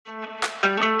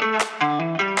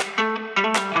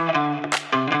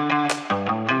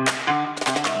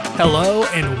Hello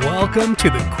and welcome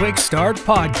to the Quick Start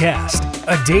Podcast,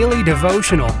 a daily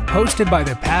devotional hosted by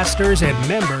the pastors and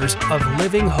members of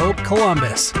Living Hope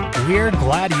Columbus. We're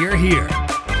glad you're here.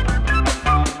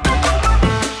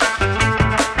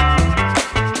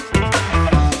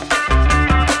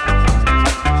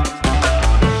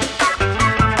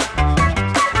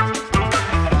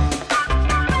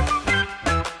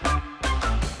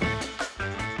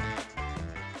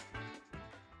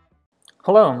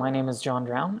 Hello, my name is John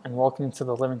Drown, and welcome to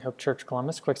the Living Hope Church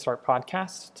Columbus Quick Start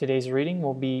Podcast. Today's reading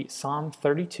will be Psalm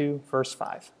 32, verse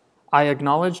 5. I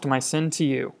acknowledged my sin to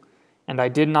you, and I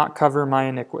did not cover my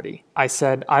iniquity. I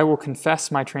said, I will confess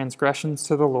my transgressions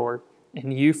to the Lord,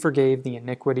 and you forgave the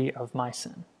iniquity of my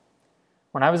sin.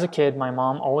 When I was a kid, my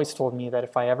mom always told me that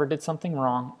if I ever did something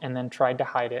wrong and then tried to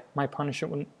hide it, my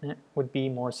punishment would be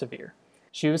more severe.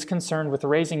 She was concerned with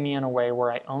raising me in a way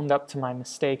where I owned up to my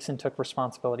mistakes and took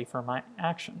responsibility for my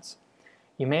actions.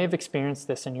 You may have experienced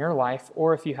this in your life,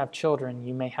 or if you have children,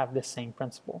 you may have this same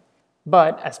principle.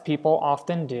 But, as people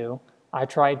often do, I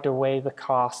tried to weigh the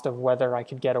cost of whether I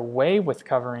could get away with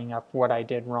covering up what I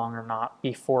did wrong or not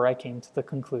before I came to the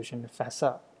conclusion to fess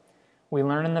up. We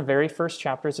learn in the very first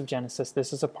chapters of Genesis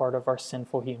this is a part of our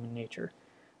sinful human nature,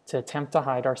 to attempt to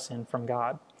hide our sin from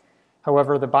God.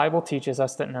 However, the Bible teaches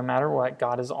us that no matter what,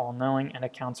 God is all-knowing and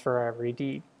accounts for our every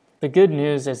deed. The good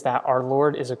news is that our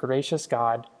Lord is a gracious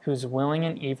God who's willing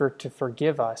and eager to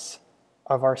forgive us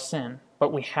of our sin,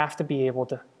 but we have to be able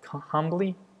to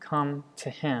humbly come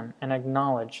to Him and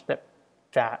acknowledge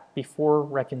that before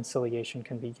reconciliation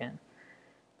can begin.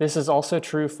 This is also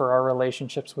true for our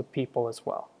relationships with people as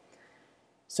well.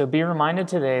 So be reminded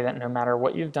today that no matter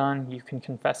what you've done, you can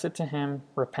confess it to Him,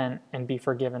 repent, and be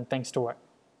forgiven thanks to what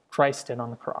Christ did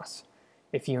on the cross.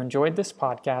 If you enjoyed this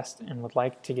podcast and would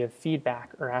like to give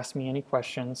feedback or ask me any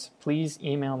questions, please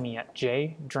email me at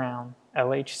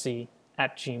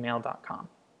jdrownlhc@gmail.com.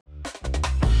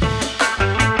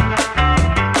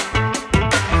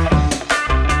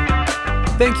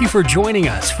 Thank you for joining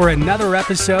us for another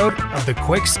episode of the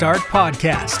Quick Start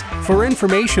Podcast. For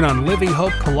information on Living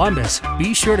Hope Columbus,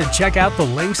 be sure to check out the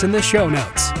links in the show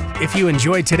notes. If you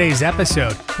enjoyed today's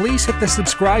episode, please hit the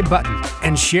subscribe button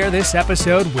and share this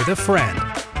episode with a friend.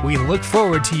 We look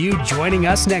forward to you joining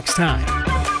us next time.